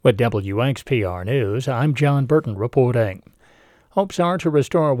With WXPR News, I'm John Burton reporting. Hopes are to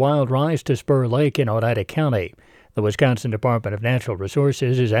restore wild rice to Spur Lake in Oneida County. The Wisconsin Department of Natural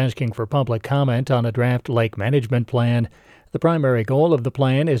Resources is asking for public comment on a draft lake management plan. The primary goal of the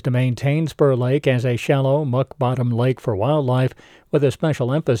plan is to maintain Spur Lake as a shallow, muck-bottom lake for wildlife, with a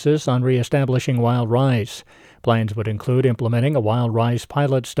special emphasis on reestablishing wild rice. Plans would include implementing a wild rice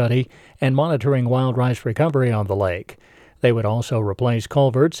pilot study and monitoring wild rice recovery on the lake. They would also replace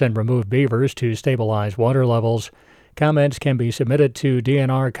culverts and remove beavers to stabilize water levels. Comments can be submitted to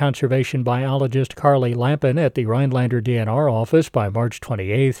DNR conservation biologist Carly Lampin at the Rhinelander DNR office by March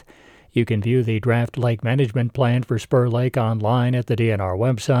 28th. You can view the draft lake management plan for Spur Lake online at the DNR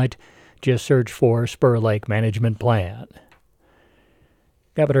website. Just search for Spur Lake Management Plan.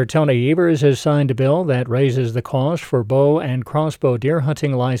 Governor Tony Evers has signed a bill that raises the cost for bow and crossbow deer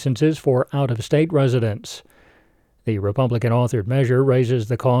hunting licenses for out-of-state residents. The Republican-authored measure raises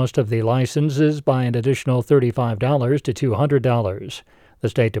the cost of the licenses by an additional $35 to $200. The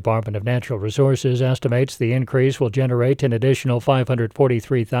State Department of Natural Resources estimates the increase will generate an additional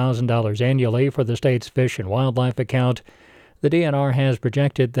 $543,000 annually for the state's fish and wildlife account. The DNR has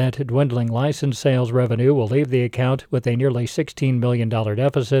projected that dwindling license sales revenue will leave the account with a nearly $16 million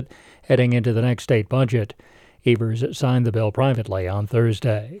deficit heading into the next state budget. Evers signed the bill privately on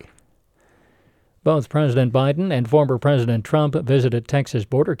Thursday. Both President Biden and former President Trump visited Texas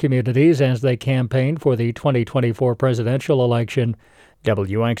border communities as they campaigned for the 2024 presidential election.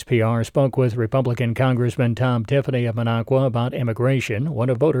 WXPR spoke with Republican Congressman Tom Tiffany of Minocqua about immigration, one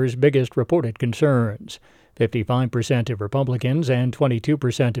of voters' biggest reported concerns. 55% of Republicans and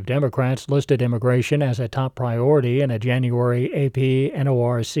 22% of Democrats listed immigration as a top priority in a January AP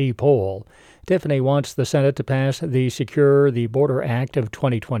NORC poll. Tiffany wants the Senate to pass the Secure the Border Act of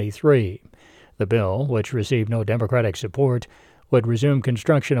 2023. The bill, which received no Democratic support, would resume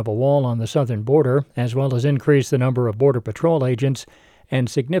construction of a wall on the southern border, as well as increase the number of Border Patrol agents and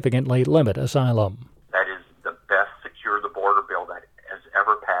significantly limit asylum. That is the best Secure the Border bill that has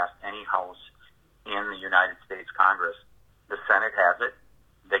ever passed any house in the United States Congress. The Senate has it.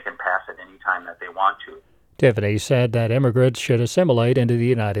 They can pass it any time that they want to. Tiffany said that immigrants should assimilate into the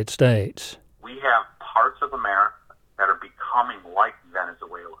United States. We have parts of America that are becoming like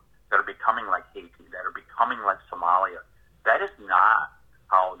Venezuela, that are becoming like Haiti, that are becoming like Somalia. That is not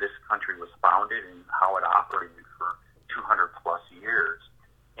how this country was founded and how it operated for 200 plus years.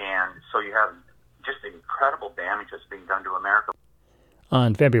 And so you have just incredible damage that's being done to America.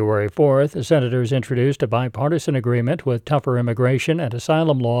 On February 4th, the senators introduced a bipartisan agreement with tougher immigration and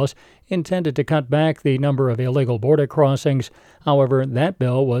asylum laws intended to cut back the number of illegal border crossings. However, that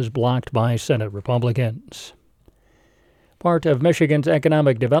bill was blocked by Senate Republicans. Part of Michigan's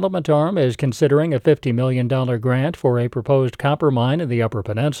economic development arm is considering a $50 million grant for a proposed copper mine in the Upper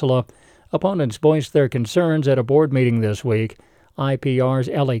Peninsula. Opponents voiced their concerns at a board meeting this week. IPR's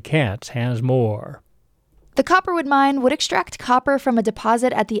Ellie Katz has more. The Copperwood mine would extract copper from a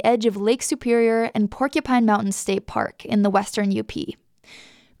deposit at the edge of Lake Superior and Porcupine Mountain State Park in the western UP.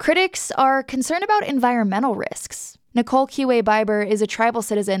 Critics are concerned about environmental risks. Nicole Kiwe-Biber is a tribal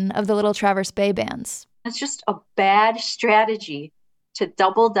citizen of the Little Traverse Bay Bands. It's just a bad strategy to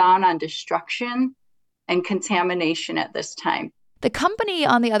double down on destruction and contamination at this time. The company,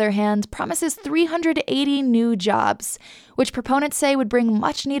 on the other hand, promises 380 new jobs, which proponents say would bring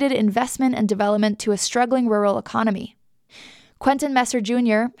much-needed investment and development to a struggling rural economy. Quentin Messer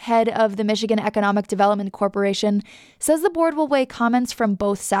Jr., head of the Michigan Economic Development Corporation, says the board will weigh comments from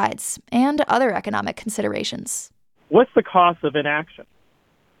both sides and other economic considerations. What's the cost of inaction?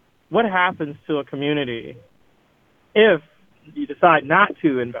 What happens to a community if you decide not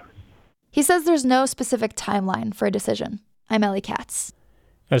to invest? He says there's no specific timeline for a decision. I'm Ellie Katz.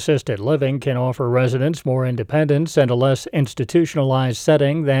 Assisted living can offer residents more independence and a less institutionalized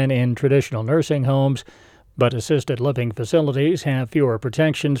setting than in traditional nursing homes, but assisted living facilities have fewer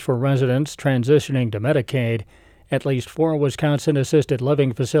protections for residents transitioning to Medicaid. At least 4 Wisconsin assisted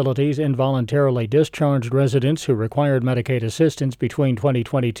living facilities involuntarily discharged residents who required Medicaid assistance between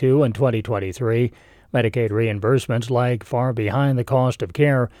 2022 and 2023. Medicaid reimbursements lag far behind the cost of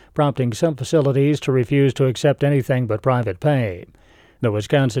care, prompting some facilities to refuse to accept anything but private pay. The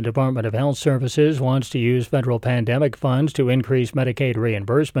Wisconsin Department of Health Services wants to use federal pandemic funds to increase Medicaid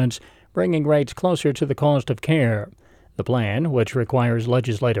reimbursements, bringing rates closer to the cost of care. The plan, which requires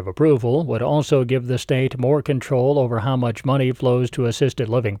legislative approval, would also give the state more control over how much money flows to assisted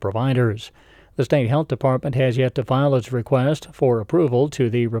living providers. The state health department has yet to file its request for approval to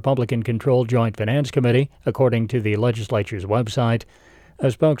the Republican-controlled Joint Finance Committee, according to the legislature's website. A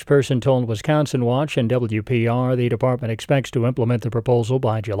spokesperson told Wisconsin Watch and WPR the department expects to implement the proposal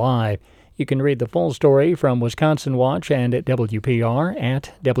by July. You can read the full story from Wisconsin Watch and at WPR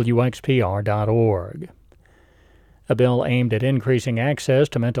at wxpr.org. A bill aimed at increasing access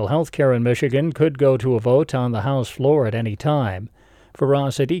to mental health care in Michigan could go to a vote on the House floor at any time.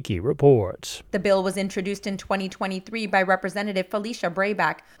 Faraz Siddiqui reports. The bill was introduced in 2023 by Representative Felicia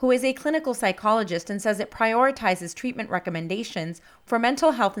Brayback, who is a clinical psychologist and says it prioritizes treatment recommendations for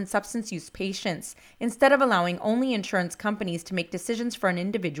mental health and substance use patients, instead of allowing only insurance companies to make decisions for an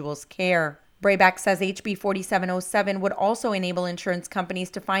individual's care. Brayback says HB 4707 would also enable insurance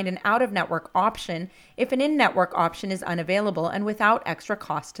companies to find an out-of-network option if an in-network option is unavailable and without extra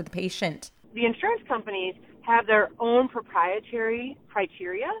cost to the patient. The insurance companies have their own proprietary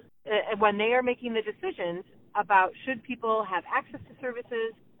criteria when they are making the decisions about should people have access to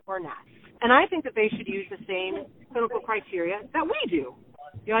services or not. And I think that they should use the same clinical criteria that we do.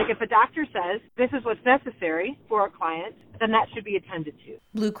 You know, like if a doctor says this is what's necessary for a client, then that should be attended to.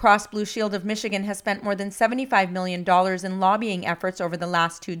 Blue Cross Blue Shield of Michigan has spent more than $75 million in lobbying efforts over the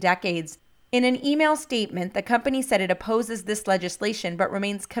last 2 decades. In an email statement, the company said it opposes this legislation but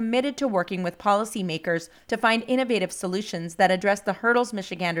remains committed to working with policymakers to find innovative solutions that address the hurdles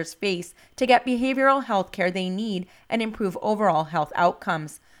Michiganders face to get behavioral health care they need and improve overall health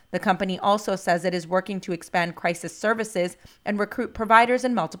outcomes. The company also says it is working to expand crisis services and recruit providers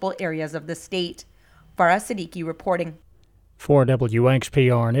in multiple areas of the state. Faraz Siddiqui reporting. For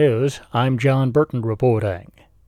WXPR News, I'm John Burton reporting.